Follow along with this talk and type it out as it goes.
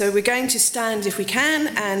So we're going to stand, if we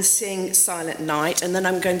can, and sing Silent Night, and then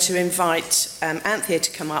I'm going to invite Anthea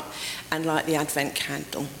to come up and light the Advent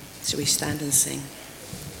candle. So we stand and sing.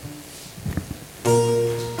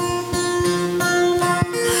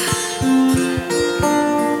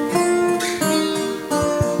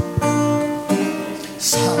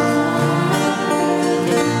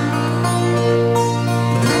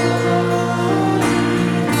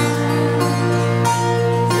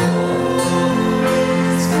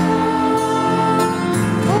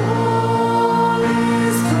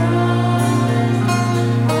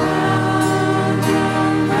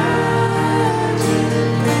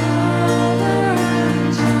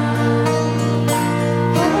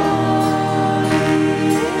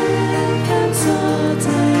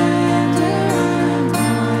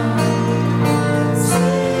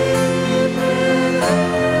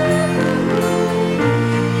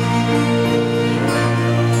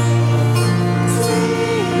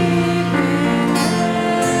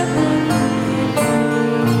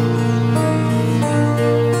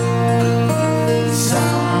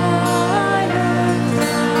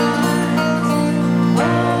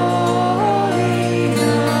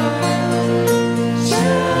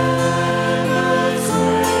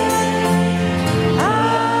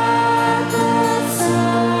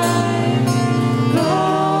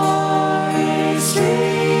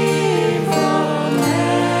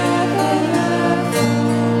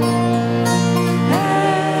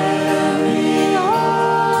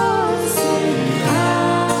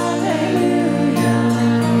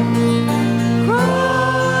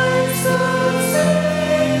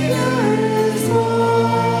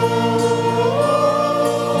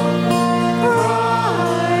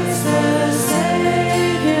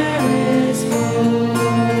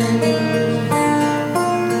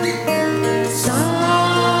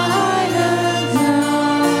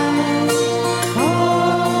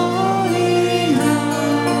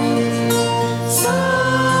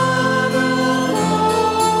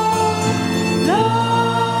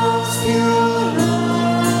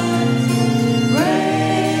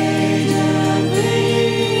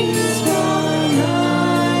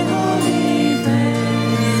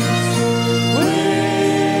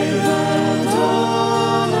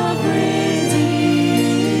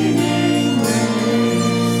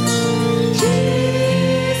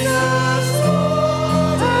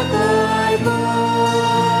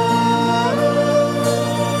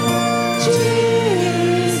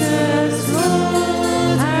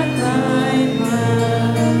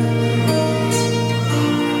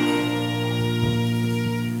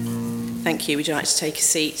 Thank you. Would you like to take a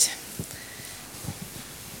seat?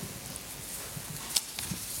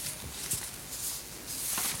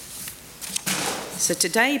 So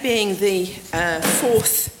today being the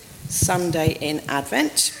fourth Sunday in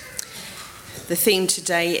Advent, the theme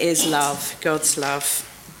today is love, God's love.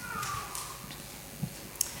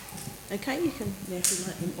 Okay, you can, yeah, if you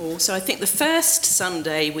like them all. So I think the first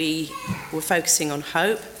Sunday we were focusing on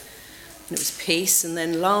hope, and it was peace, and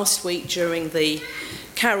then last week during the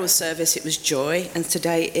carol service it was joy, and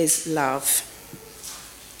today is love.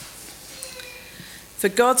 For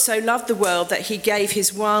God so loved the world that he gave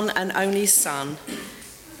his one and only Son,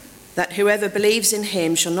 that whoever believes in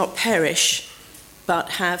him shall not perish, but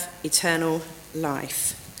have eternal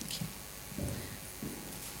life.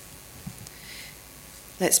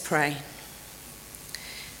 Let's pray.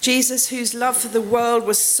 Jesus, whose love for the world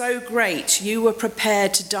was so great, you were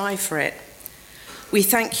prepared to die for it. We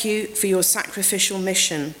thank you for your sacrificial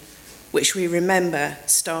mission, which we remember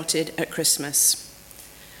started at Christmas.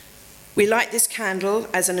 We light this candle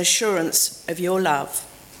as an assurance of your love.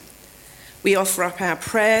 We offer up our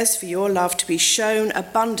prayers for your love to be shown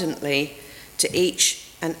abundantly to each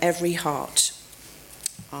and every heart.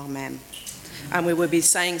 Amen. And we will be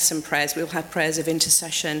saying some prayers. We'll have prayers of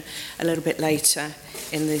intercession a little bit later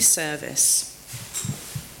in this service.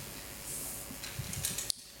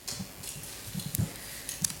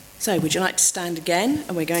 So, would you like to stand again?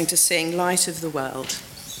 And we're going to sing Light of the World.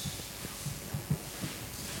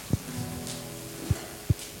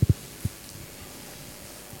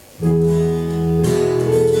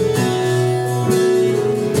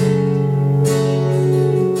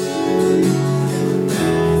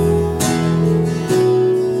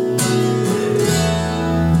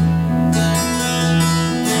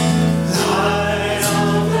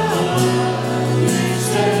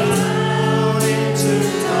 Down into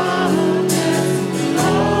darkness,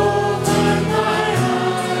 open my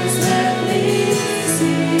eyes.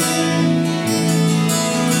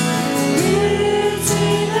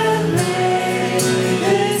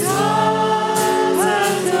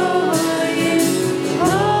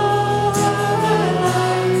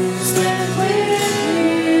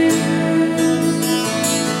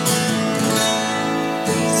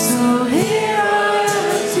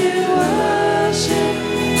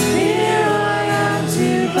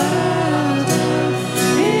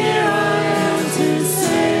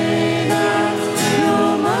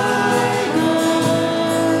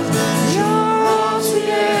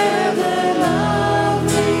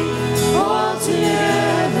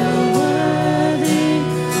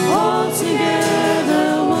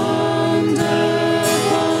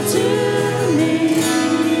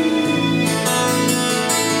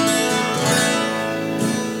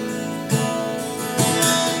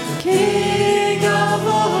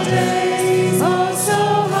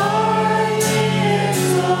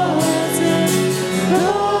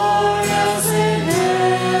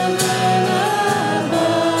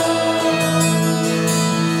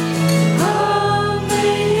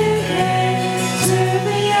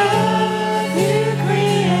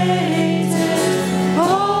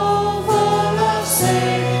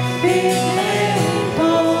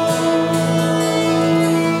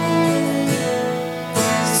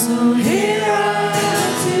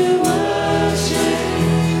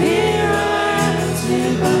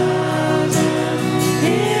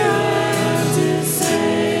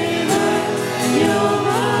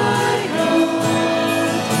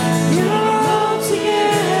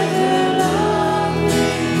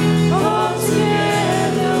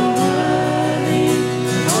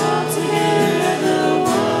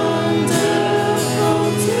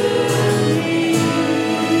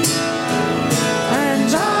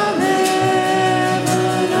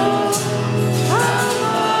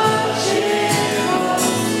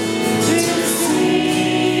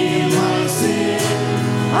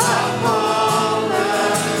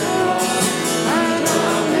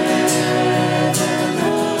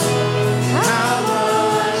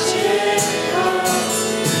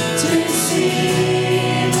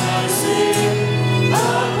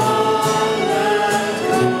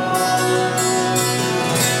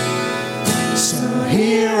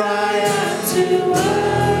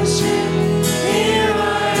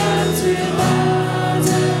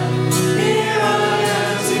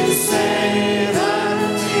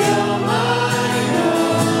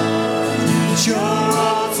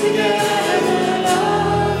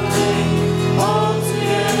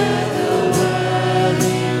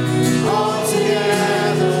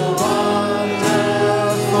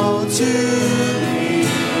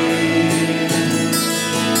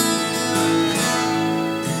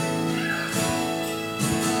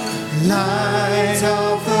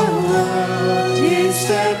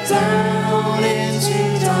 step down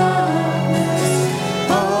into darkness.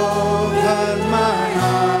 Open my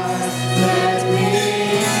heart, let me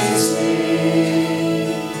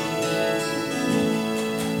see.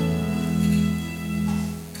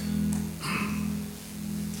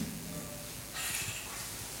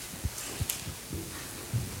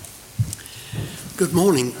 Good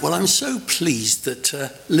morning. Well, I'm so pleased that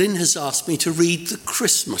Lynn has asked me to read the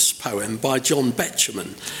Christmas poem by John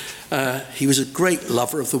Betjeman. He was a great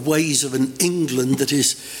lover of the ways of an England that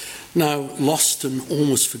is now lost and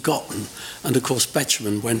almost forgotten. And of course,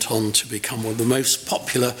 Betjeman went on to become one of the most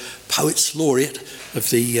popular poets laureate of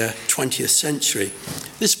the 20th century.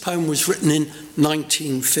 This poem was written in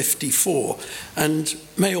 1954 and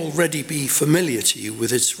may already be familiar to you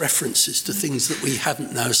with its references to things that we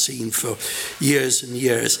haven't now seen for years and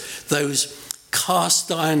years. Those cast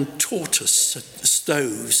iron tortoise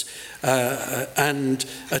stoves and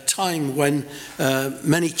a time when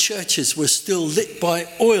many churches were still lit by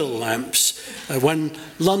oil lamps, when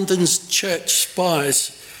London's church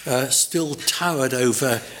spires still towered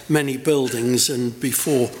over many buildings and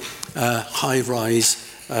before high-rise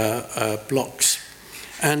blocks.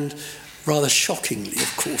 And rather shockingly,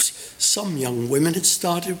 of course, some young women had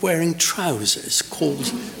started wearing trousers called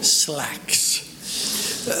slacks.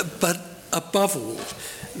 But above all,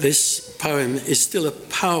 this poem is still a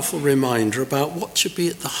powerful reminder about what should be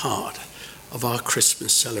at the heart of our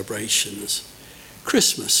Christmas celebrations.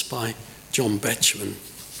 Christmas by John Betjeman.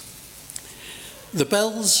 The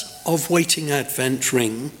bells of waiting Advent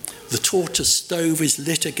ring, the tortoise stove is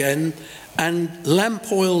lit again, and lamp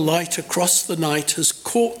oil light across the night has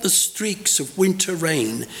caught the streaks of winter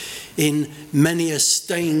rain in many a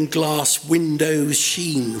stained glass window's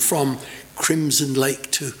sheen from Crimson Lake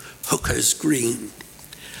to Hooker's Green.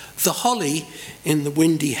 The holly in the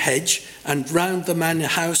windy hedge and round the manor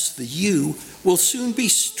house the yew will soon be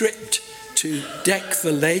stripped to deck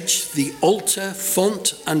the ledge, the altar,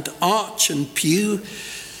 font and arch and pew,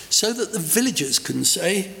 so that the villagers can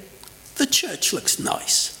say, the church looks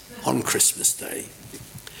nice on Christmas Day.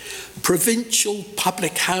 Provincial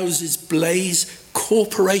public houses blaze,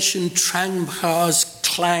 corporation tramcars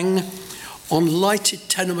clang. On lighted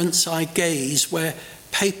tenements I gaze where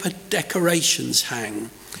paper decorations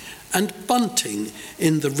hang, and bunting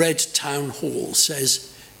in the red town hall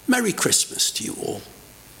says, Merry Christmas to you all.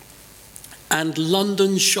 And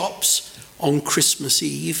London shops on Christmas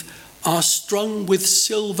Eve are strung with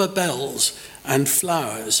silver bells and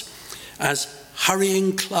flowers as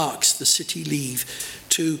hurrying clerks the city leave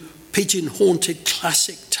to pigeon-haunted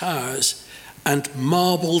classic towers, and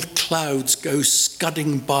marbled clouds go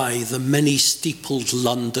scudding by the many-steepled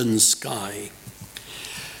London sky.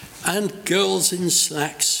 And girls in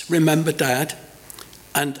slacks remember Dad,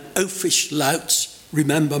 and oafish louts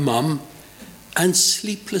remember Mum, and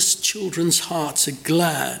sleepless children's hearts are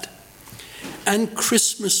glad. And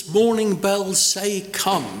Christmas morning bells say,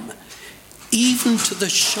 come, even to the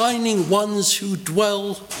shining ones who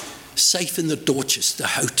dwell safe in the Dorchester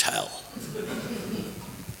Hotel.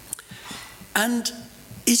 And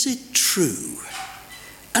is it true?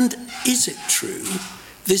 And is it true,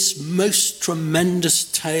 this most tremendous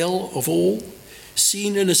tale of all,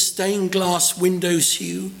 seen in a stained glass window's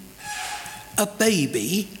hue? A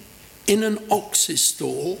baby in an ox's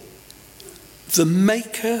stall, the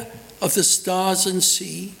maker of the stars and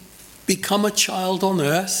sea, become a child on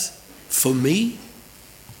earth for me?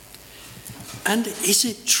 And is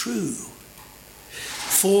it true?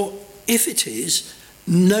 For if it is,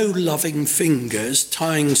 no loving fingers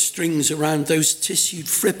tying strings around those tissued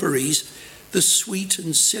fripperies, the sweet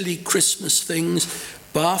and silly Christmas things,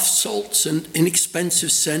 bath salts and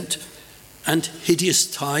inexpensive scent, and hideous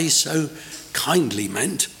ties so kindly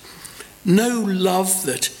meant. No love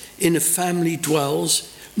that in a family dwells,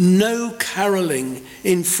 no caroling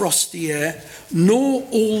in frosty air, nor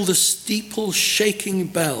all the steeple-shaking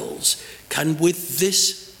bells can with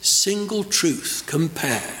this single truth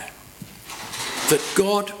compare, that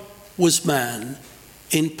God was man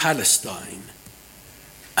in Palestine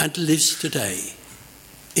and lives today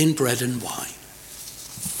in bread and wine.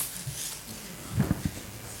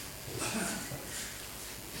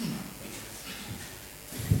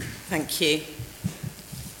 Thank you.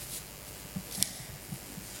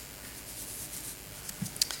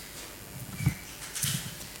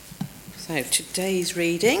 So today's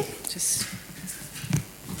reading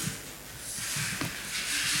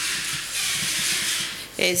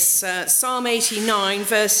is Psalm 89,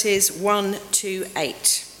 verses 1 to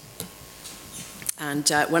 8. And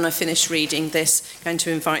when I finish reading this, I'm going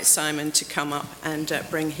to invite Simon to come up and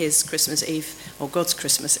bring his Christmas Eve, or God's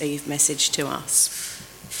Christmas Eve message to us.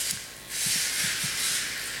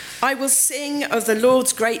 I will sing of the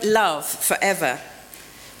Lord's great love forever.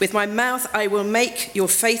 With my mouth I will make your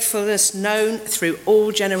faithfulness known through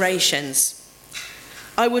all generations.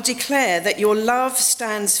 I will declare that your love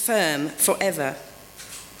stands firm forever,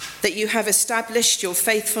 that you have established your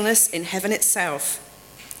faithfulness in heaven itself.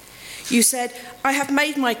 You said, I have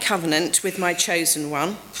made my covenant with my chosen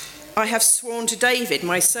one. I have sworn to David,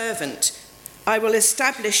 my servant. I will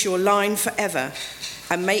establish your line forever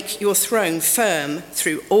and make your throne firm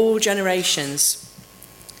through all generations.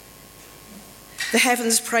 The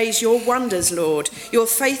heavens praise your wonders, Lord, your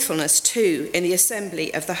faithfulness too in the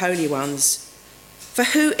assembly of the holy ones. For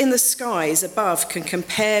who in the skies above can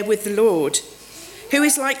compare with the Lord? Who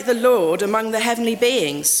is like the Lord among the heavenly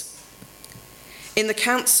beings? In the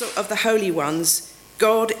council of the holy ones,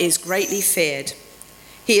 God is greatly feared.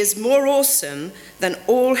 He is more awesome than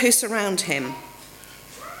all who surround him.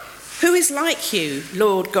 Who is like you,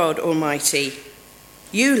 Lord God Almighty?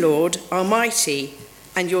 You, Lord, are mighty,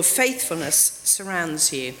 and your faithfulness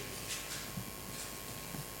surrounds you.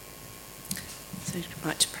 So I'd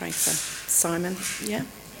like to pray for Simon.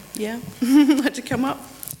 Yeah? Like to come up?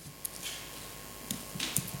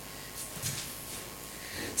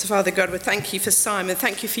 So, Father God, we thank you for Simon.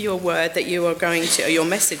 Thank you for your word that you are going to, or your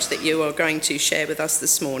message that you are going to share with us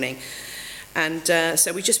this morning. And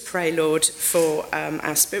so we just pray, Lord, for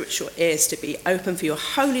our spiritual ears to be open, for your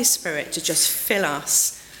Holy Spirit to just fill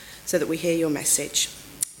us so that we hear your message.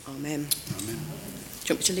 Amen. Amen.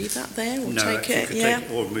 Do you want me to leave that there or no, take it? Yeah.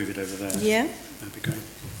 Take, or move it over there. Yeah. That'd be great.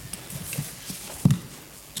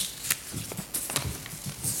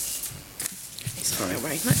 It's far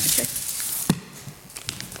away. No, okay.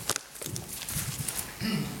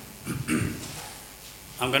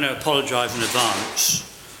 I'm going to apologise in advance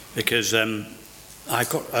because I've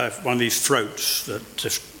got one of these throats that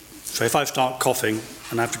just, so if I start coughing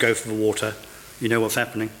and I have to go for the water, you know what's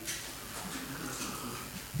happening.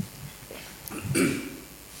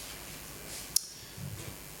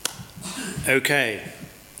 Okay,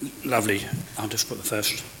 lovely. I'll just put the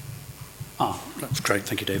first. That's great.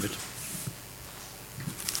 Thank you, David.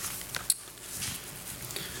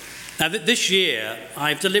 Now, this year,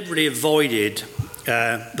 I've deliberately avoided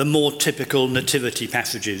the more typical nativity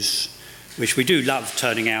passages, which we do love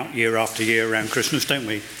turning out year after year around Christmas, don't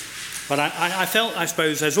we? But I felt, I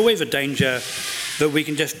suppose, there's always a danger that we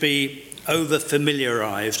can just be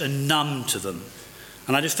over-familiarised and numb to them.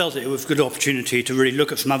 And I just felt it was a good opportunity to really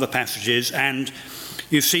look at some other passages and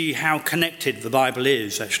you see how connected the Bible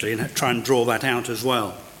is, actually, and try and draw that out as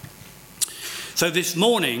well. So this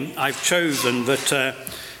morning, I've chosen that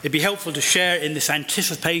it'd be helpful to share in this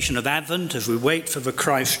anticipation of Advent as we wait for the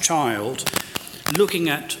Christ child, looking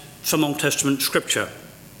at some Old Testament scripture.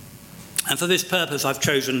 And for this purpose, I've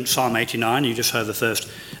chosen Psalm 89. You just heard the first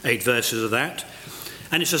 8 verses of that.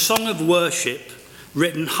 And it's a song of worship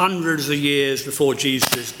written hundreds of years before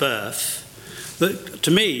Jesus' birth that, to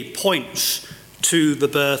me, points to the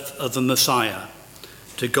birth of the Messiah,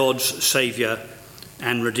 to God's Saviour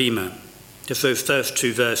and Redeemer. Just those first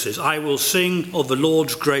 2 verses. I will sing of the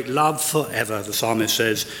Lord's great love forever, the psalmist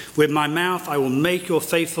says. With my mouth I will make your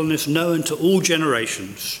faithfulness known to all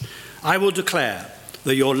generations. I will declare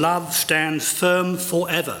that your love stands firm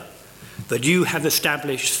forever, that you have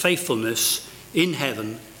established faithfulness in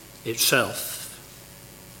heaven itself.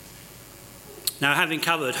 Now, having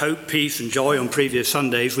covered hope, peace and joy on previous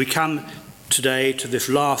Sundays, we come today to this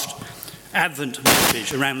last Advent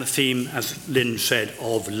message around the theme, as Lynn said,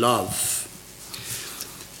 of love.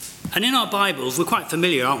 And in our Bibles, we're quite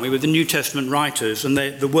familiar, aren't we, with the New Testament writers and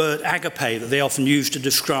the word agape that they often use to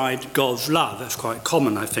describe God's love. That's quite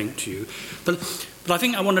common, I think, to you. But I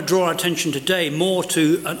think I want to draw our attention today more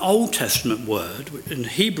to an Old Testament word, a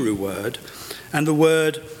Hebrew word, and the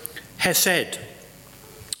word hesed.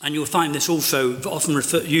 And you'll find this also often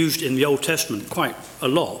used in the Old Testament quite a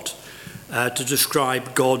lot to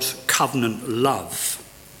describe God's covenant love.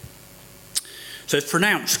 So it's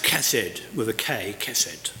pronounced kesed with a K,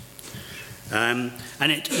 kesed. And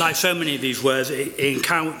it, like so many of these words, it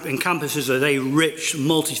encompasses a very rich,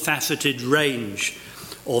 multifaceted range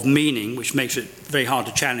of meaning, which makes it very hard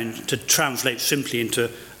to translate simply into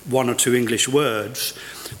 1 or 2 English words.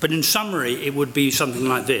 But in summary, it would be something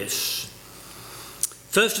like this.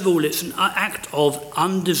 First of all, it's an act of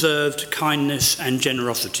undeserved kindness and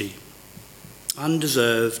generosity.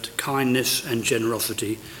 Undeserved kindness and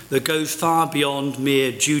generosity that goes far beyond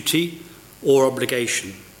mere duty or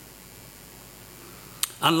obligation.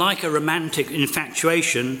 Unlike a romantic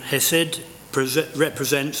infatuation, hesed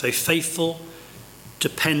represents a faithful,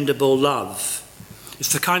 dependable love.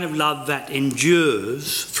 It's the kind of love that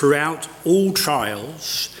endures throughout all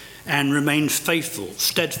trials and remains faithful,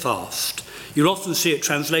 steadfast. You'll often see it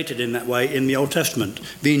translated in that way in the Old Testament,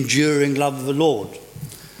 the enduring love of the Lord,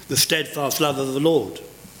 the steadfast love of the Lord.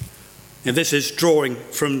 And this is drawing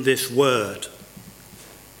from this word.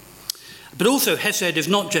 But also Hesed is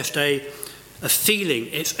not just a feeling,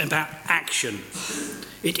 it's about action.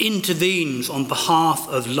 It intervenes on behalf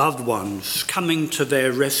of loved ones, coming to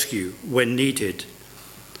their rescue when needed.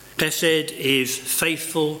 Hesed is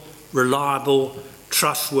faithful, reliable,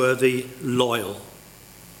 trustworthy, loyal.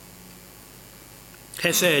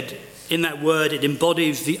 Hesed, in that word, it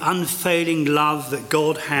embodies the unfailing love that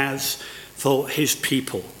God has for his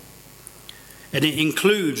people. And it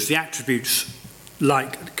includes the attributes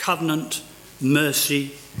like covenant,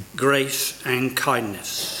 mercy, grace, and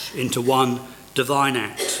kindness into one divine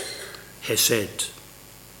act, Hesed.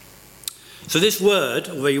 So this word,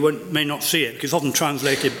 although you may not see it, because it's often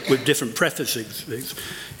translated with different prefaces,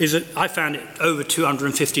 is that I found it over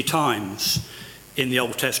 250 times in the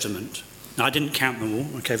Old Testament. Now, I didn't count them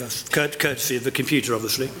all. Okay, that's courtesy of the computer,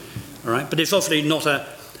 obviously. All right, but it's obviously not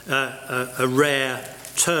a rare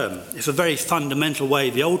term. It's a very fundamental way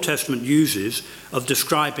the Old Testament uses of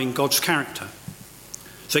describing God's character.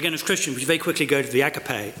 So again, as Christians, we very quickly go to the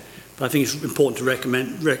agape, but I think it's important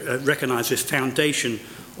to recognize this foundation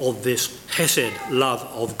of this Hesed love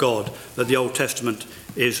of God that the Old Testament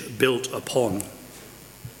is built upon.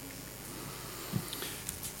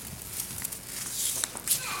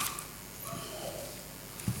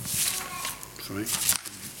 Sorry.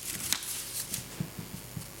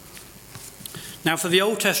 Now, for the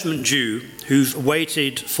Old Testament Jew who's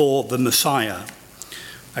waited for the Messiah,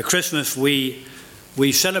 at Christmas we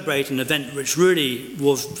celebrate an event which really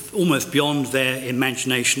was almost beyond their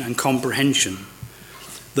imagination and comprehension.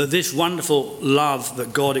 That this wonderful love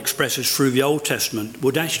that God expresses through the Old Testament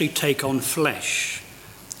would actually take on flesh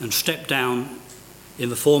and step down in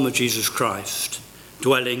the form of Jesus Christ,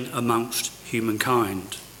 dwelling amongst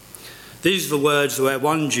humankind. These are the words where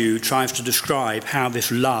one Jew tries to describe how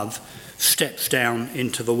this love steps down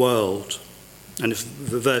into the world. And it's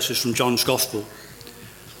the verses from John's Gospel.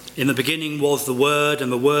 In the beginning was the Word,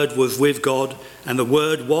 and the Word was with God, and the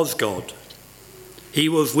Word was God. He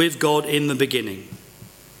was with God in the beginning.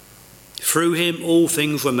 Through him all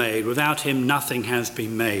things were made. Without him nothing has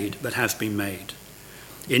been made that has been made.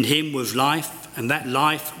 In him was life, and that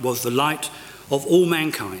life was the light of all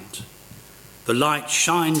mankind. The light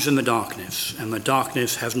shines in the darkness, and the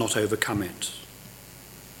darkness has not overcome it.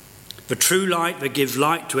 The true light that gives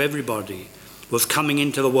light to everybody was coming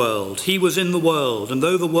into the world. He was in the world, and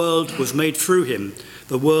though the world was made through him,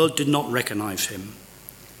 the world did not recognize him.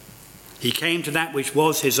 He came to that which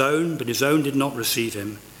was his own, but his own did not receive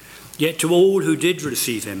him. Yet to all who did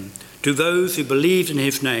receive him, to those who believed in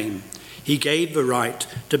his name, he gave the right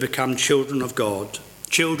to become children of God.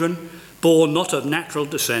 Children born not of natural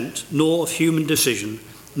descent, nor of human decision,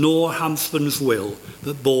 nor husband's will,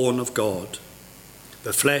 but born of God.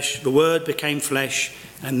 The Word became flesh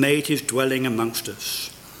and made his dwelling amongst us.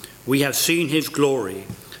 We have seen his glory,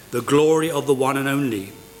 the glory of the one and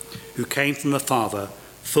only, who came from the Father,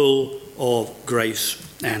 full of grace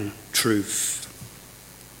and truth.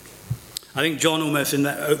 I think John, almost in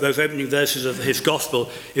those opening verses of his Gospel,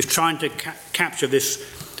 is trying to capture this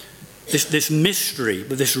mystery,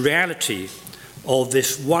 this reality of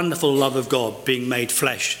this wonderful love of God being made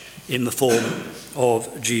flesh in the form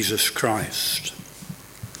of Jesus Christ.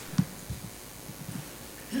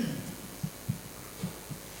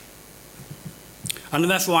 And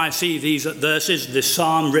that's why I see these verses, this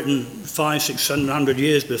psalm written 500-600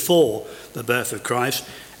 years before the birth of Christ,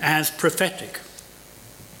 as prophetic.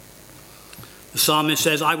 The psalmist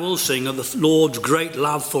says, I will sing of the Lord's great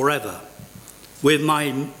love forever. With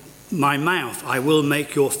my mouth I will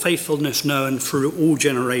make your faithfulness known through all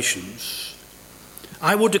generations.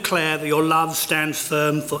 I will declare that your love stands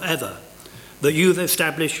firm forever, that you have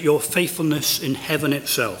established your faithfulness in heaven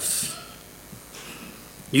itself.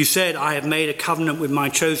 You said, I have made a covenant with my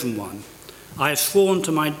chosen one. I have sworn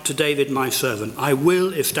to David my servant, I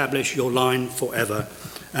will establish your line forever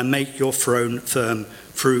and make your throne firm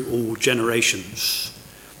through all generations.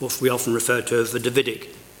 What we often refer to as the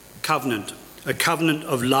Davidic covenant, a covenant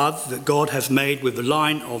of love that God has made with the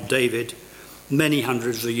line of David many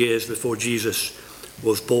hundreds of years before Jesus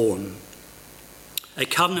was born. A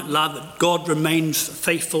covenant love that God remains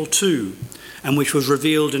faithful to, and which was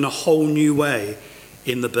revealed in a whole new way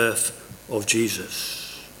in the birth of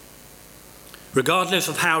Jesus. Regardless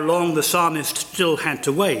of how long the psalmist still had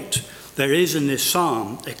to wait, there is in this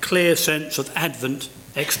psalm a clear sense of Advent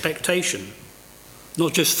expectation.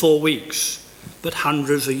 Not just 4 weeks, but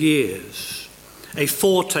hundreds of years. A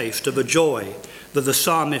foretaste of a joy that the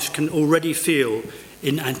psalmist can already feel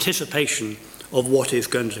in anticipation of what is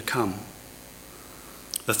going to come.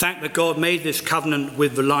 The fact that God made this covenant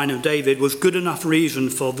with the line of David was good enough reason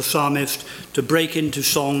for the psalmist to break into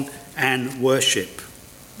song and worship.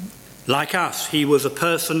 Like us, he was a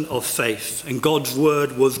person of faith, and God's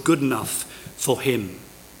word was good enough for him.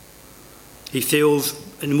 He feels,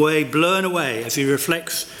 in a way, blown away as he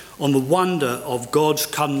reflects on the wonder of God's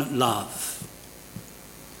covenant love.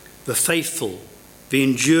 The faithful, the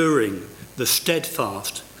enduring, the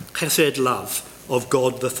steadfast, chesed love of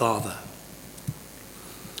God the Father.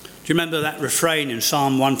 Do you remember that refrain in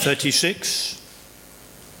Psalm 136?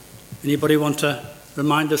 Anybody want to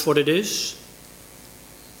remind us what it is?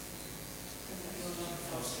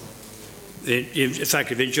 In fact,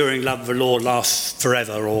 the enduring love of the Lord lasts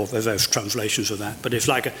forever, or there's those translations of that. But it's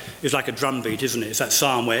like a drum beat, isn't it? It's that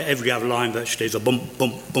psalm where every other line virtually is a bump,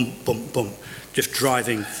 bump, bump, bump, bump, just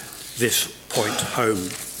driving this point home.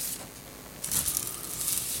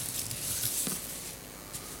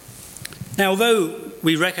 Now, although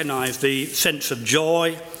we recognise the sense of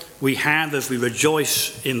joy we have as we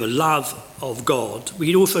rejoice in the love of God,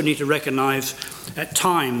 we also need to recognise at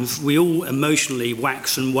times we all emotionally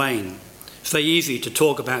wax and wane. It's very easy to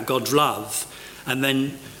talk about God's love and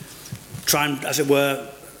then try and, as it were,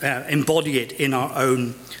 embody it in our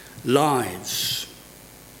own lives.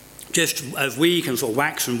 Just as we can sort of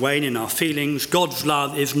wax and wane in our feelings, God's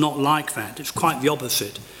love is not like that. It's quite the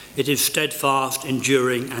opposite. It is steadfast,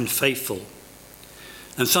 enduring, and faithful.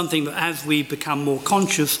 And something that as we become more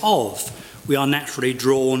conscious of, we are naturally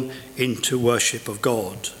drawn into worship of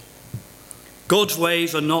God. God's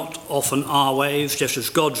ways are not often our ways, just as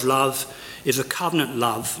God's love is a covenant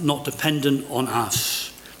love, not dependent on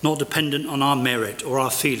us, not dependent on our merit or our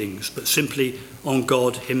feelings, but simply on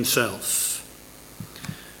God himself.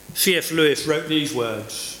 C.S. Lewis wrote these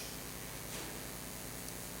words: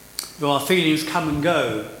 "Though our feelings come and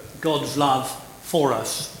go, God's love for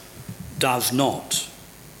us does not."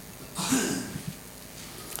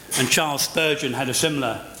 And Charles Spurgeon had a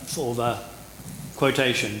similar sort of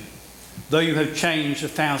quotation: "Though you have changed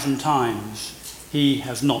 1,000 times, he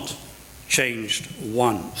has not changed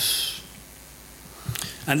once."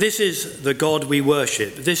 And this is the God we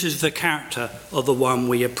worship. This is the character of the one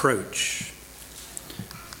we approach.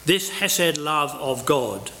 This Hesed love of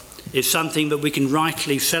God is something that we can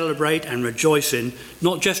rightly celebrate and rejoice in,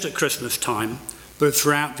 not just at Christmas time, but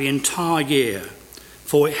throughout the entire year,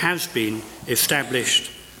 for it has been established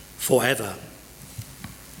forever.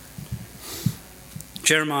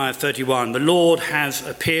 Jeremiah 31, "The Lord has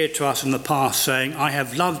appeared to us in the past, saying, I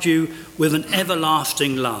have loved you with an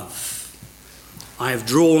everlasting love. I have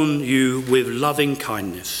drawn you with loving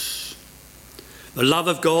kindness." The love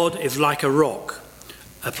of God is like a rock,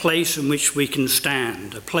 a place in which we can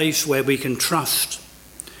stand, a place where we can trust,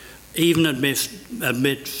 even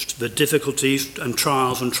amidst the difficulties and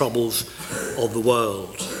trials and troubles of the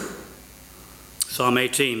world. Psalm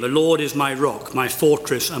 18, "The Lord is my rock, my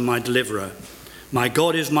fortress and my deliverer. My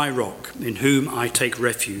God is my rock, in whom I take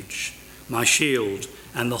refuge, my shield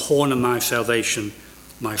and the horn of my salvation,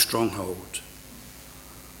 my stronghold."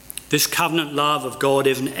 This covenant love of God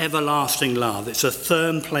is an everlasting love. It's a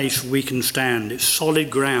firm place we can stand. It's solid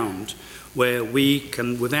ground where we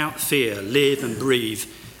can, without fear, live and breathe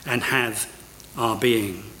and have our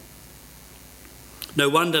being. No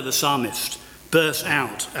wonder the psalmist bursts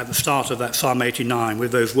out at the start of that Psalm 89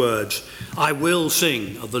 with those words: "I will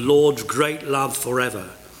sing of the Lord's great love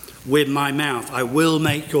forever. With my mouth I will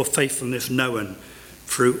make your faithfulness known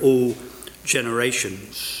through all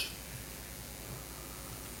generations."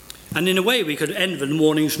 And in a way we could end the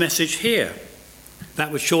morning's message here. That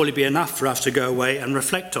would surely be enough for us to go away and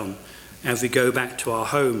reflect on as we go back to our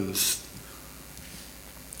homes.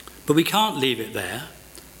 But we can't leave it there,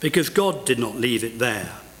 because God did not leave it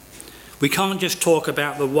there. We can't just talk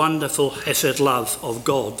about the wonderful Hesed love of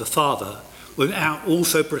God the Father without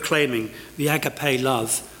also proclaiming the agape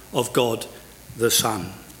love of God the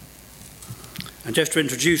Son. And just to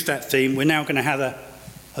introduce that theme, we're now going to have a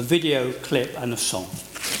video clip and a song.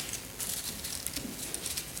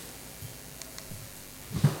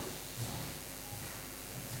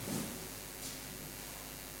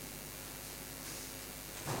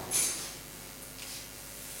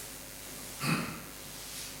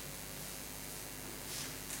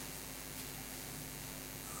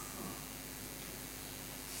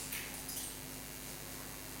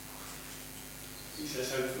 He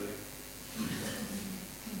says hopefully.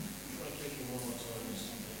 I'll take you one more time,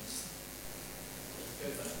 just in case.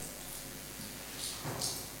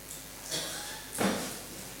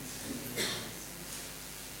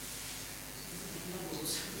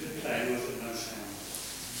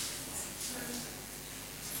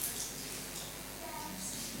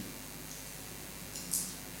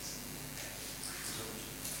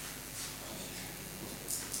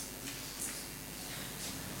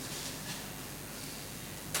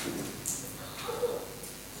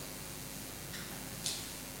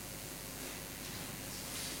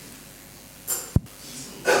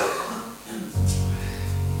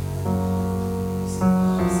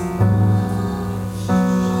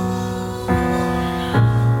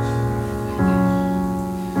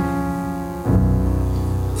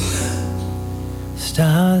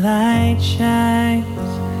 light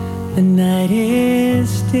shines, the night is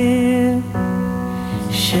still.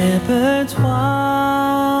 Shepherds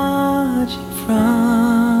watching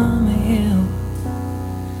from a hill.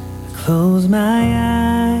 I close my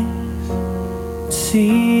eyes,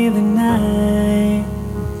 see the night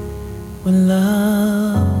when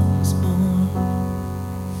love was born.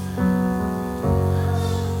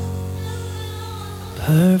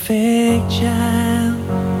 Perfect child,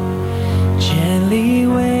 gently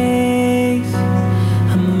ways,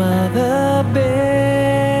 a mother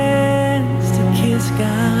bends to kiss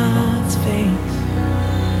God's face.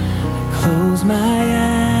 I close my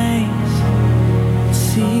eyes,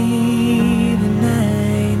 see the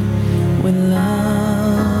night when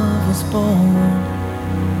love was born.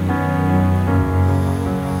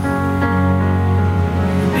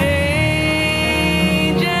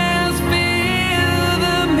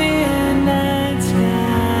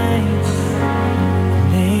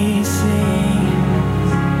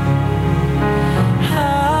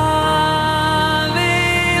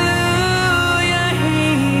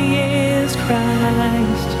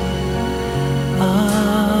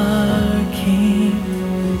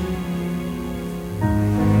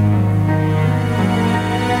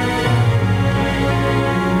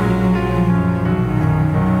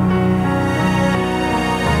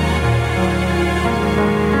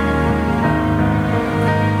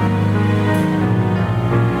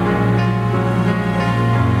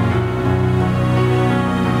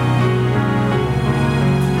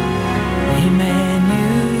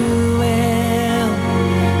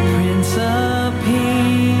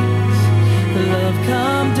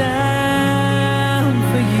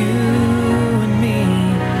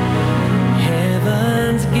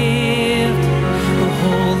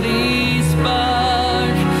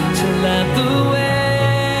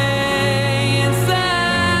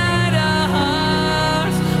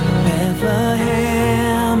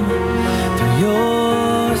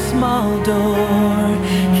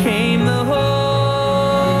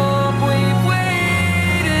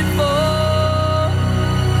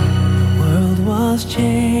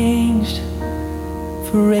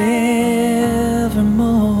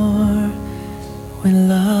 Forevermore when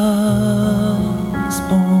love was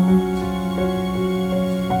born.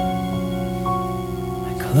 I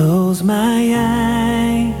close my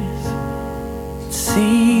eyes,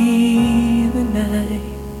 see the night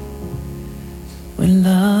when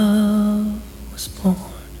love was born.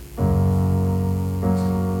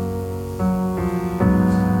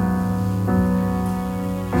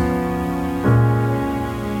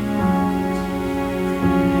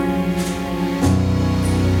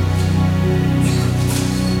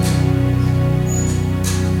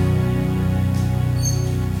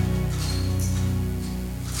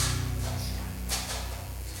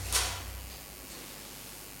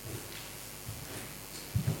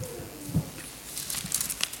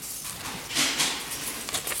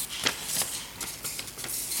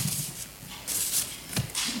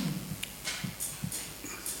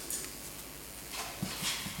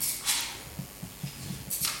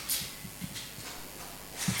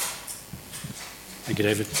 Thank you,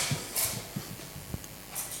 David.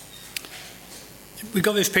 We've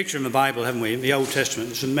got this picture in the Bible, haven't we, in the Old Testament,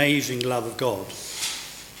 this amazing love of God.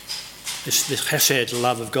 This chesed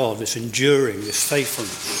love of God, this enduring, this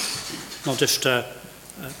faithfulness. Not just a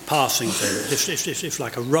passing thing, it's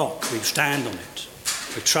like a rock. We stand on it,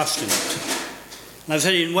 we trust in it. And I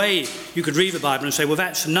said, in a way, you could read the Bible and say, well,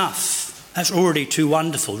 that's enough. That's already too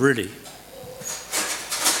wonderful, really.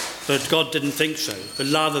 But God didn't think so. The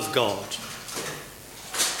love of God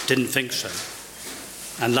didn't think so.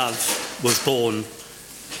 And love was born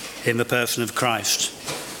in the person of Christ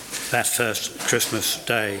that first Christmas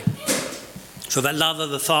day. So that love of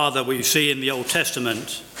the Father we see in the Old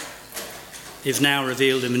Testament is now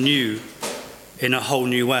revealed in the New in a whole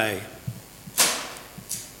new way.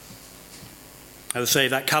 I would say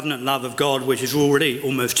that covenant love of God, which is already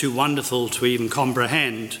almost too wonderful to even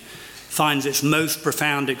comprehend, finds its most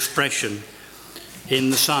profound expression in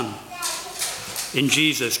the Son. In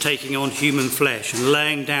Jesus taking on human flesh and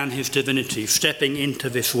laying down his divinity, stepping into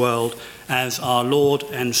this world as our Lord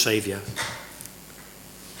and Saviour.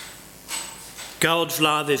 God's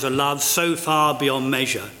love is a love so far beyond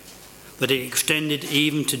measure that it extended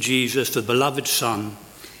even to Jesus, the beloved Son,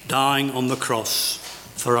 dying on the cross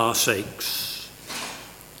for our sakes.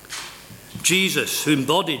 Jesus, who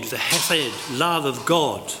embodied the chesed love of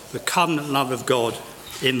God, the covenant love of God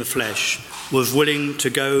in the flesh, was willing to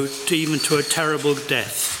go even to a terrible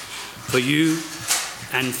death for you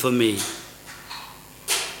and for me.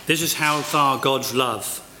 This is how far God's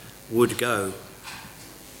love would go.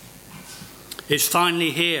 It's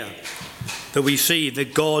finally here that we see the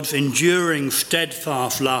God's enduring,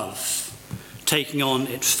 steadfast love taking on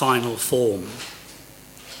its final form.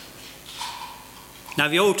 Now,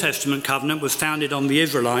 the Old Testament covenant was founded on the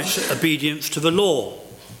Israelites' obedience to the law.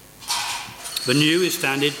 The new is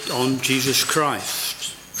founded on Jesus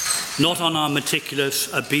Christ, not on our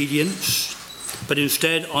meticulous obedience, but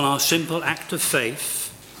instead on our simple act of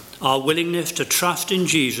faith, our willingness to trust in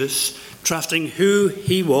Jesus, trusting who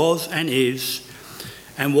he was and is,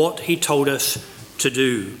 and what he told us to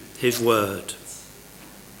do, his word.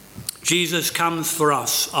 Jesus comes for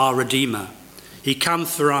us, our Redeemer. He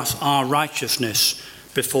comes for us, our righteousness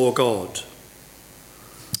before God.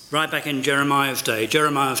 Right back in Jeremiah's day,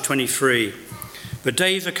 Jeremiah 23, "The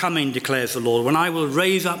days are coming, declares the Lord, when I will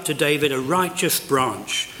raise up to David a righteous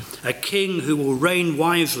branch, a king who will reign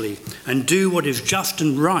wisely and do what is just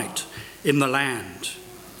and right in the land.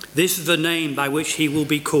 This is the name by which he will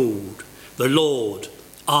be called, the Lord,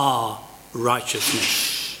 our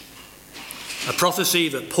righteousness." A prophecy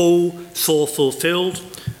that Paul saw fulfilled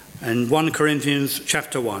in 1 Corinthians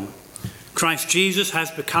chapter 1. Christ Jesus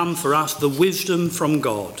has become for us the wisdom from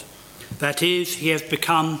God. That is, he has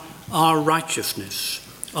become our righteousness,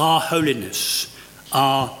 our holiness,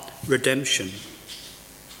 our redemption.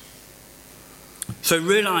 So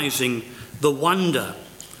realizing the wonder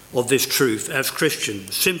of this truth as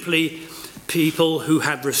Christians, simply people who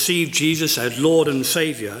have received Jesus as Lord and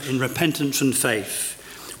Saviour in repentance and faith,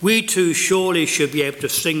 we too surely should be able to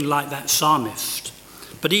sing like that psalmist,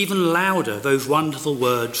 but even louder those wonderful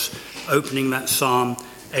words opening that Psalm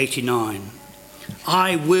 89.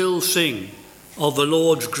 I will sing of the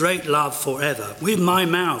Lord's great love forever. With my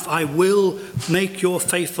mouth I will make your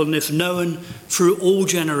faithfulness known through all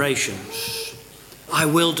generations. I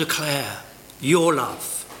will declare your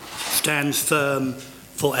love stands firm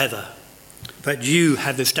forever, that you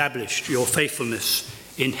have established your faithfulness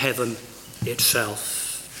in heaven itself.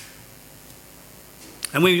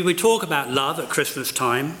 And when we talk about love at Christmas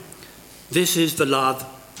time, this is the love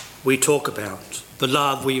we talk about, the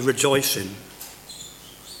love we rejoice in.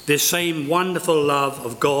 This same wonderful love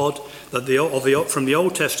of God that from the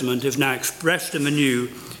Old Testament is now expressed in the New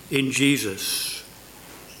in Jesus.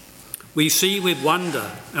 We see with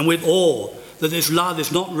wonder and with awe that this love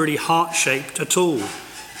is not really heart-shaped at all,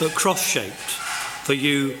 but cross-shaped for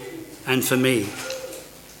you and for me.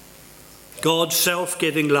 God's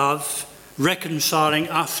self-giving love, reconciling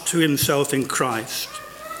us to himself in Christ,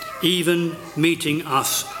 even meeting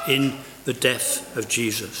us in the death of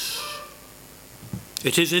Jesus.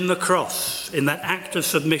 It is in the cross, in that act of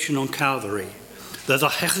submission on Calvary, that the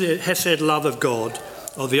Hesed love of God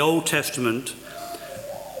of the Old Testament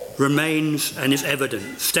remains and is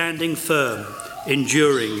evident, standing firm,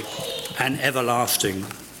 enduring and everlasting.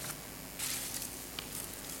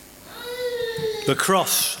 The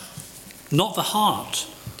cross, not the heart,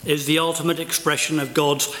 is the ultimate expression of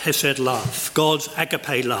God's Hesed love, God's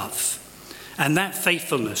agape love. And that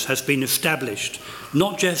faithfulness has been established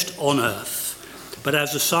not just on earth, but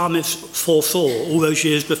as the psalmist foresaw all those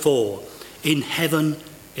years before, in heaven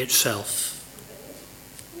itself.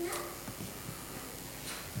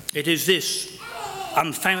 It is this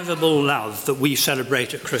unfathomable love that we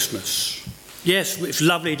celebrate at Christmas. Yes, it's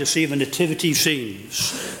lovely to see the nativity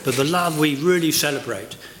scenes, but the love we really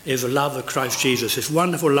celebrate is the love of Christ Jesus, this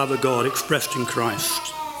wonderful love of God expressed in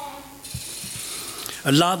Christ.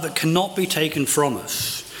 A love that cannot be taken from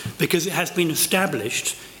us because it has been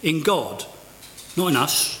established in God, not in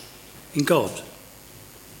us, in God.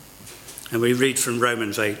 And we read from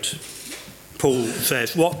Romans 8. Paul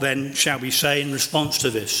says, "What then shall we say in response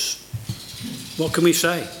to this?" What can we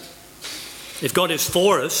say? If God is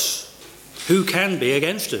for us, who can be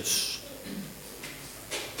against us?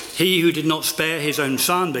 He who did not spare his own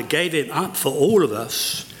son, but gave him up for all of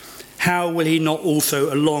us, how will he not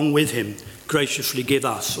also, along with him, graciously give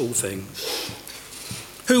us all things?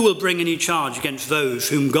 Who will bring any charge against those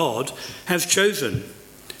whom God has chosen?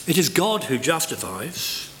 It is God who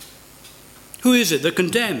justifies. Who is it that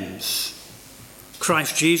condemns?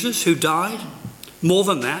 Christ Jesus, who died, more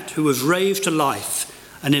than that, who was raised to life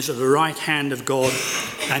and is at the right hand of God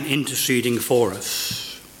and interceding for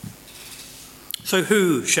us. So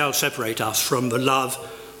who shall separate us from the love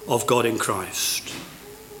of God in Christ?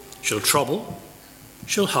 Shall trouble?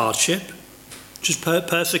 Shall hardship? Just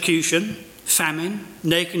persecution, famine,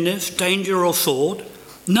 nakedness, danger or sword?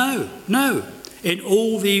 No, no. In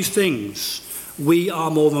all these things we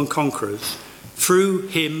are more than conquerors through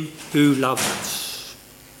him who loved us.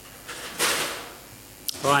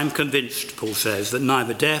 For I am convinced, Paul says, that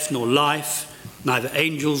neither death nor life, neither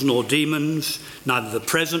angels nor demons, neither the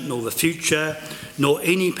present nor the future, nor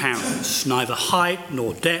any powers, neither height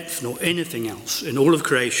nor depth nor anything else in all of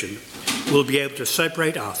creation will be able to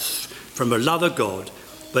separate us from the love of God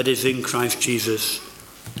that is in Christ Jesus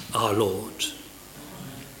our Lord.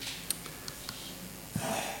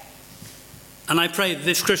 And I pray that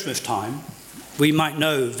this Christmas time we might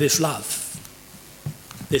know this love,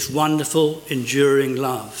 this wonderful, enduring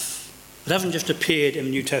love. It hasn't just appeared in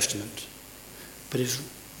the New Testament, but is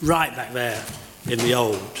right back there in the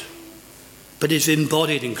Old, but is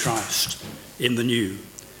embodied in Christ in the New,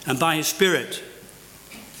 and by his Spirit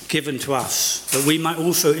given to us, that we might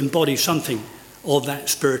also embody something of that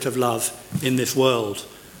spirit of love in this world,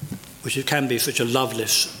 which it can be such a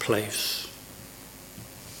loveless place.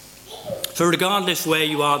 So regardless where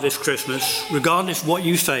you are this Christmas, regardless what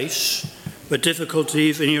you face, the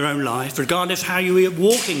difficulties in your own life, regardless how you are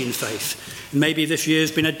walking in faith, maybe this year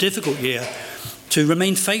has been a difficult year to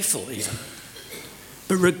remain faithful even.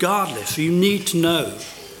 But regardless, you need to know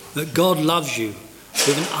that God loves you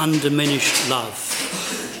with an undiminished love.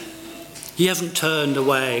 He hasn't turned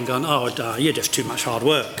away and gone, oh, you're just too much hard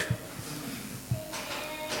work.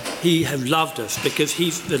 He has loved us because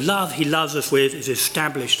the love he loves us with is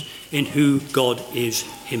established in who God is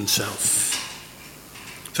himself.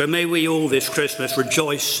 So may we all this Christmas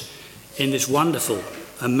rejoice in this wonderful,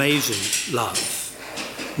 amazing love.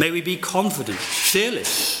 May we be confident,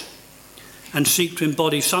 fearless, and seek to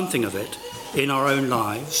embody something of it in our own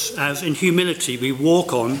lives as in humility we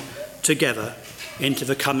walk on together into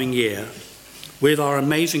the coming year with our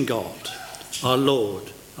amazing God, our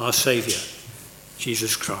Lord, our Saviour,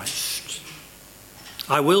 Jesus Christ.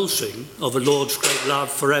 I will sing of the Lord's great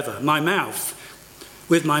love forever.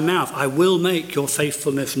 With my mouth, I will make your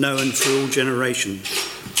faithfulness known through all generations.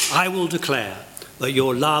 I will declare that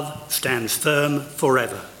your love stands firm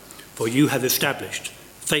forever, for you have established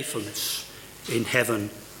faithfulness in heaven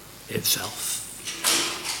itself.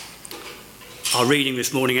 Our reading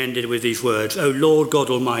this morning ended with these words, O Lord God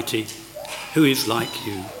Almighty, who is like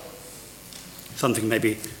you? Something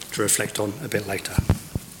maybe to reflect on a bit later.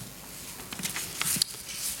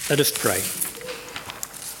 Let us pray.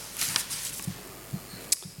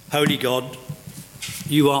 Holy God,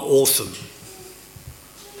 you are awesome.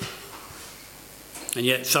 And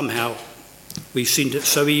yet somehow we seem to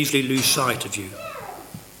so easily lose sight of you.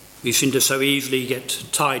 We seem to so easily get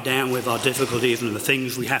tied down with our difficulties and the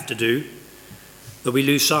things we have to do that we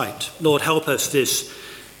lose sight. Lord, help us this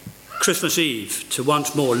Christmas Eve to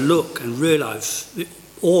once more look and realise the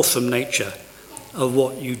awesome nature of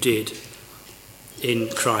what you did in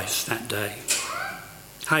Christ that day.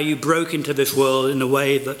 How you broke into this world in a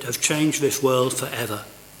way that has changed this world forever.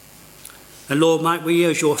 And Lord, might we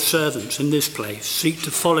as your servants in this place seek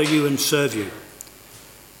to follow you and serve you,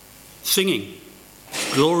 singing,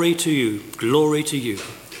 glory to you, glory to you,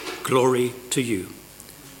 glory to you.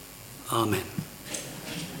 Amen.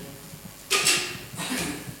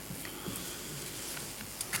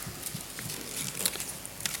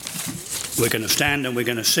 We're going to stand and we're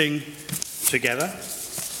going to sing together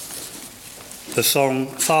the song,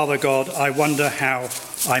 Father God, I wonder how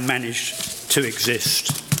I managed to exist.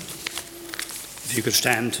 If you could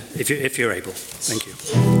stand, if you're able. Thank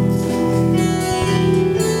you.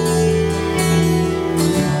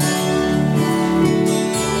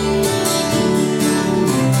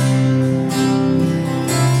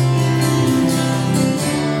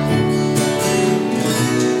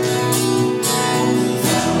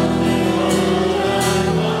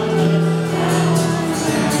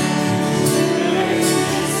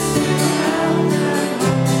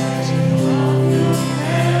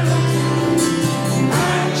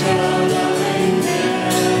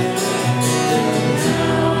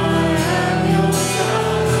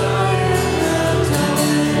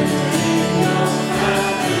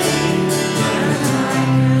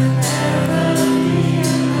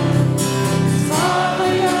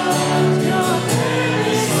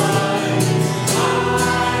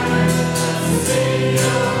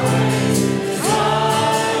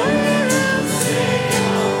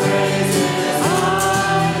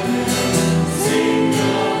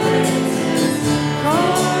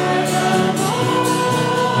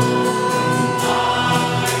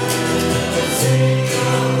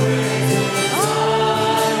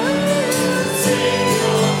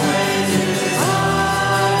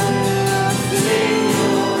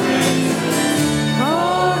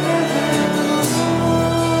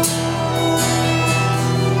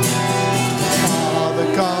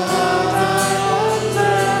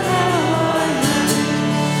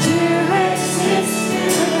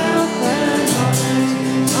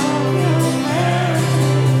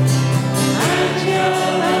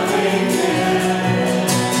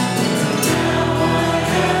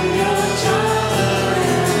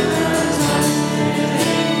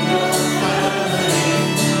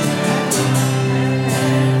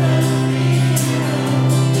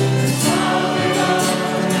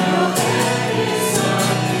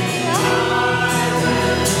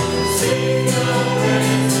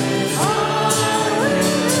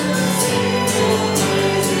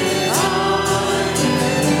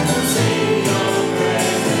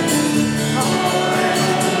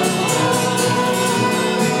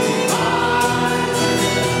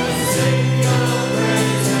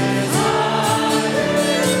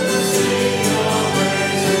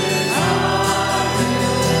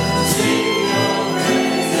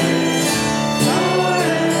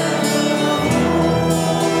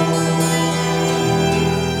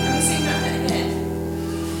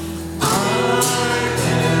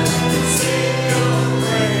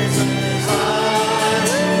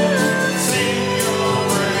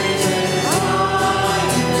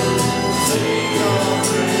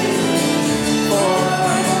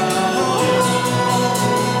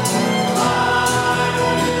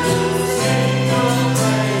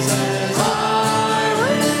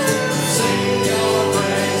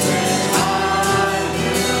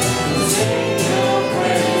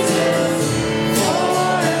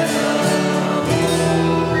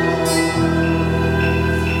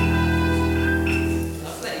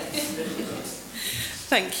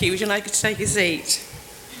 Thank you. Would you like to take a seat?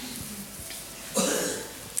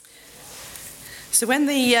 So when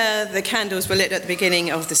the candles were lit at the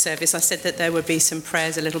beginning of the service, I said that there would be some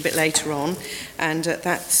prayers a little bit later on, and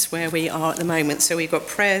that's where we are at the moment. So we've got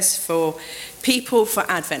prayers for people for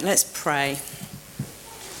Advent. Let's pray.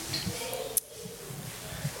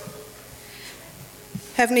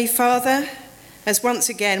 Heavenly Father, as once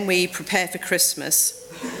again we prepare for Christmas,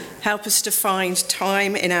 help us to find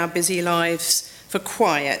time in our busy lives for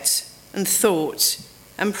quiet and thought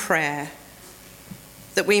and prayer,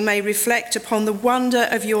 that we may reflect upon the wonder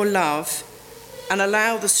of your love and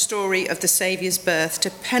allow the story of the Saviour's birth to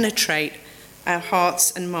penetrate our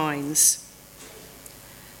hearts and minds.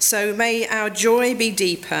 So may our joy be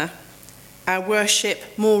deeper, our worship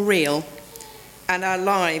more real, and our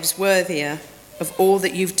lives worthier of all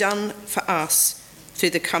that you've done for us through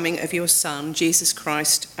the coming of your Son, Jesus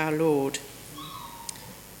Christ our Lord.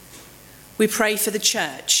 We pray for the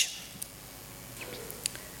church,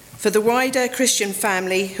 for the wider Christian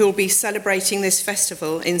family who will be celebrating this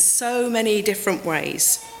festival in so many different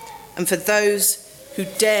ways, and for those who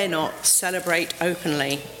dare not celebrate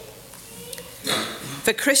openly.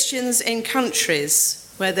 For Christians in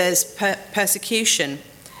countries where there's persecution,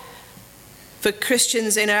 for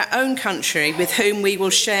Christians in our own country with whom we will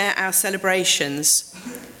share our celebrations,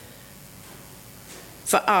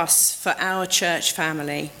 for us, for our church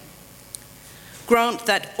family. Grant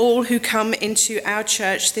that all who come into our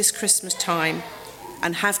church this Christmas time,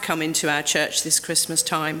 and have come into our church this Christmas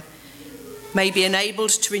time, may be enabled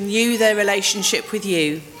to renew their relationship with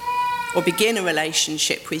you, or begin a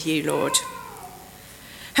relationship with you, Lord.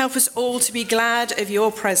 Help us all to be glad of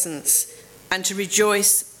your presence and to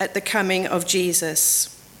rejoice at the coming of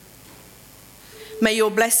Jesus. May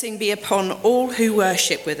your blessing be upon all who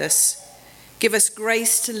worship with us. Give us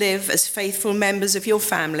grace to live as faithful members of your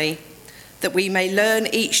family, that we may learn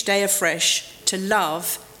each day afresh to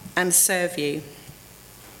love and serve you.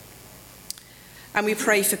 And we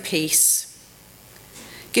pray for peace.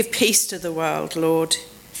 Give peace to the world, Lord.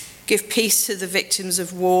 Give peace to the victims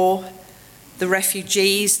of war, the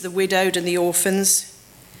refugees, the widowed and the orphans.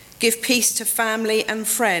 Give peace to family and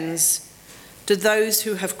friends, to those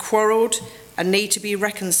who have quarrelled and need to be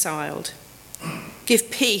reconciled. Give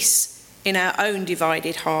peace in our own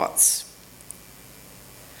divided hearts.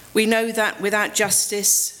 We know that without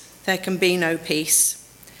justice, there can be no peace.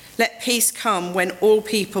 Let peace come when all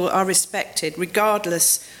people are respected,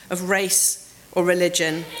 regardless of race or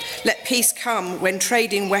religion. Let peace come when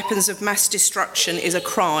trading weapons of mass destruction is a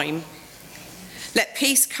crime. Let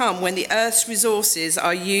peace come when the earth's resources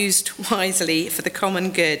are used wisely for the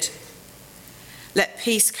common good. Let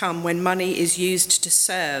peace come when money is used to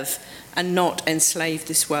serve and not enslave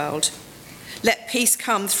this world. Let peace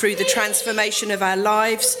come through the transformation of our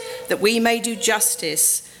lives, that we may do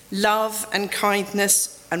justice, love and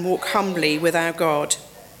kindness, and walk humbly with our God.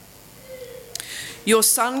 Your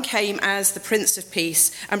Son came as the Prince of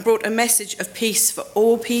Peace and brought a message of peace for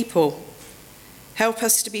all people. Help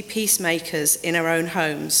us to be peacemakers in our own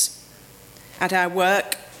homes, at our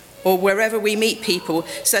work, or wherever we meet people,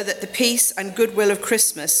 so that the peace and goodwill of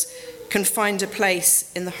Christmas can find a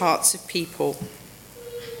place in the hearts of people.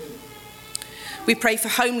 We pray for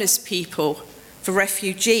homeless people, for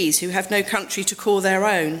refugees who have no country to call their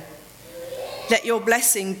own. Let your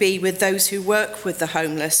blessing be with those who work with the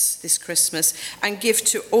homeless this Christmas, and give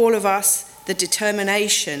to all of us the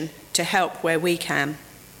determination to help where we can.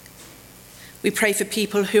 We pray for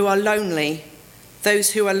people who are lonely,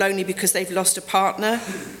 those who are lonely because they've lost a partner,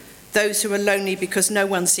 those who are lonely because no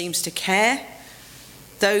one seems to care,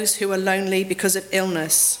 those who are lonely because of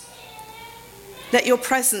illness. Let your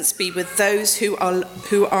presence be with those who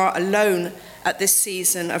are alone at this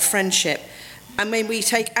season of friendship, and may we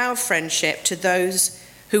take our friendship to those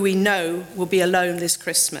who we know will be alone this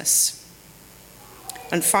Christmas.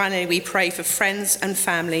 And finally, we pray for friends and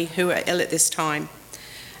family who are ill at this time,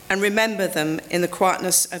 and remember them in the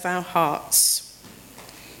quietness of our hearts.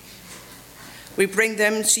 We bring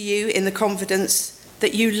them to you in the confidence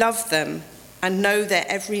that you love them and know their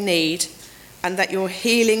every need, and that your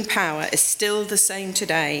healing power is still the same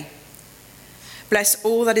today. Bless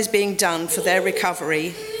all that is being done for their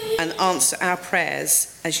recovery, and answer our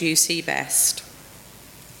prayers as you see best.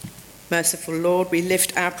 Merciful Lord, we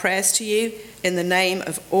lift our prayers to you in the name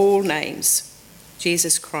of all names,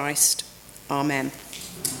 Jesus Christ. Amen.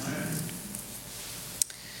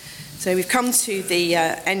 So we've come to the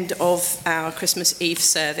end of our Christmas Eve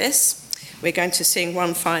service. We're going to sing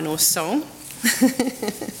one final song.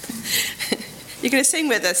 You're going to sing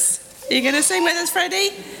with us? Are you going to sing with us, Freddie?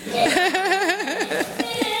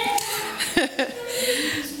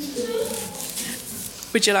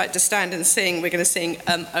 Would you like to stand and sing? We're going to sing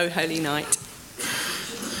O Holy Night.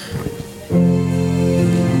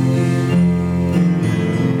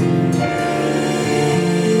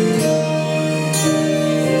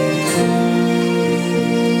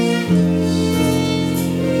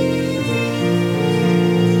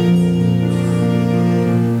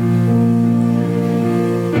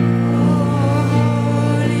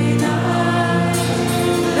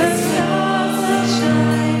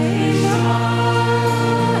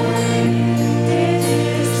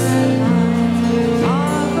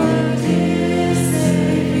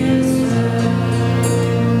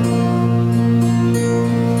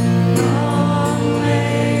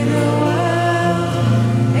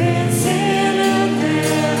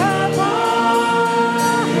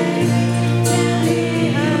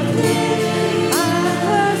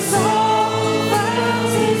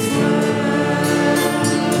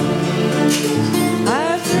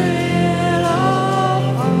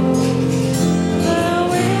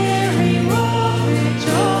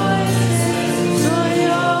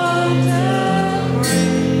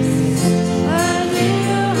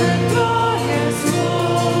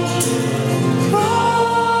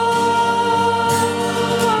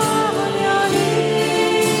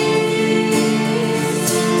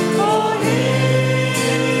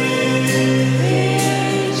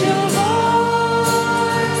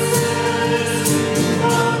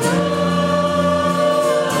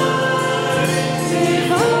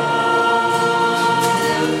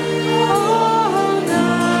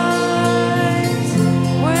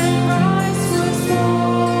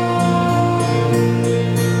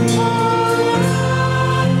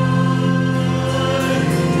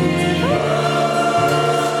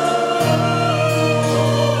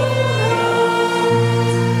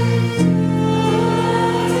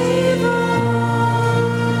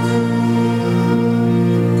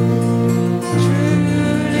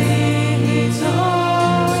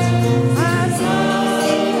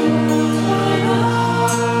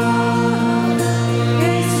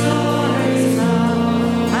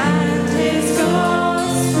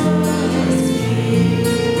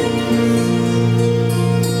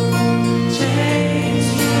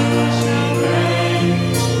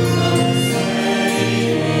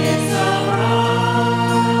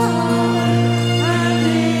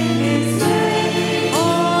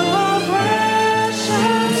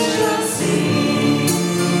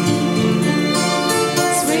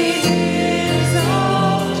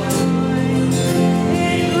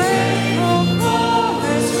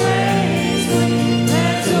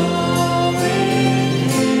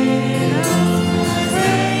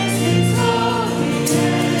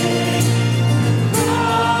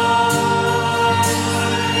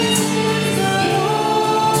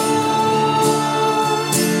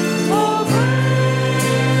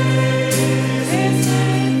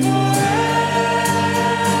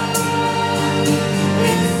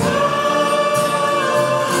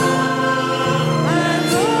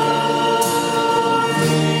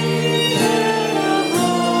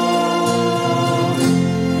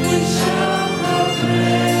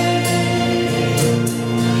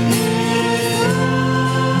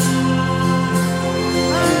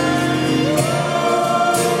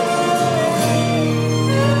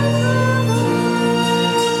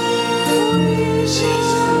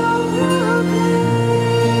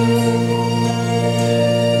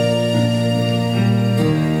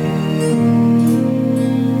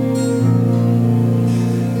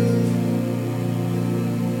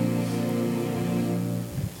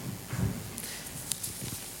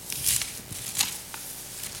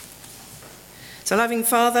 So, loving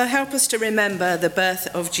Father, help us to remember the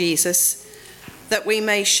birth of Jesus, that we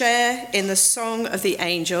may share in the song of the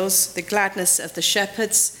angels, the gladness of the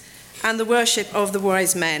shepherds, and the worship of the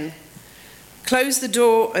wise men. Close the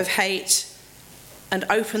door of hate and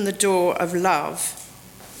open the door of love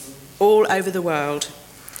all over the world.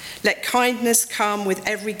 Let kindness come with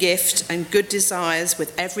every gift and good desires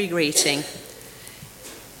with every greeting.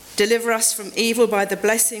 Deliver us from evil by the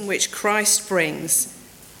blessing which Christ brings,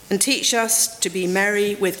 and teach us to be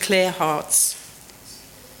merry with clear hearts.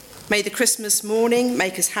 May the Christmas morning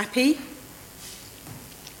make us happy,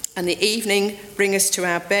 and the evening bring us to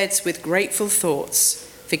our beds with grateful thoughts,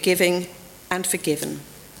 forgiving and forgiven.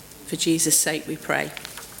 For Jesus' sake we pray.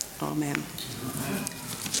 Amen.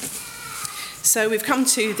 So we've come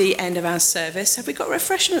to the end of our service. Have we got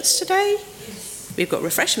refreshments today? Yes. We've got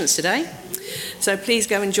refreshments today. So please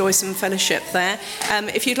go enjoy some fellowship there.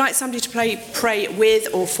 If you'd like somebody to pray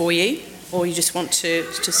with or for you, or you just want to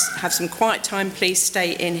just have some quiet time, please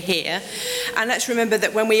stay in here. And let's remember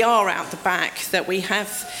that when we are out the back, that we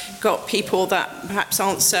have got people that perhaps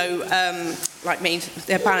aren't so, like me,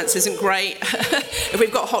 their balance isn't great. If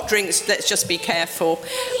we've got hot drinks, let's just be careful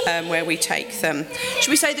where we take them.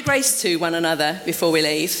 Should we say the grace to one another before we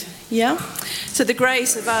leave? Yeah? So the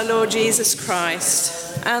grace of our Lord Jesus Christ,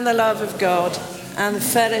 and the love of God, and the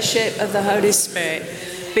fellowship of the Holy Spirit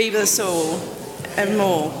be with us all and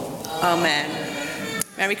more. Amen.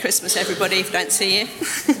 Merry Christmas, everybody, if I don't see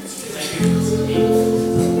you.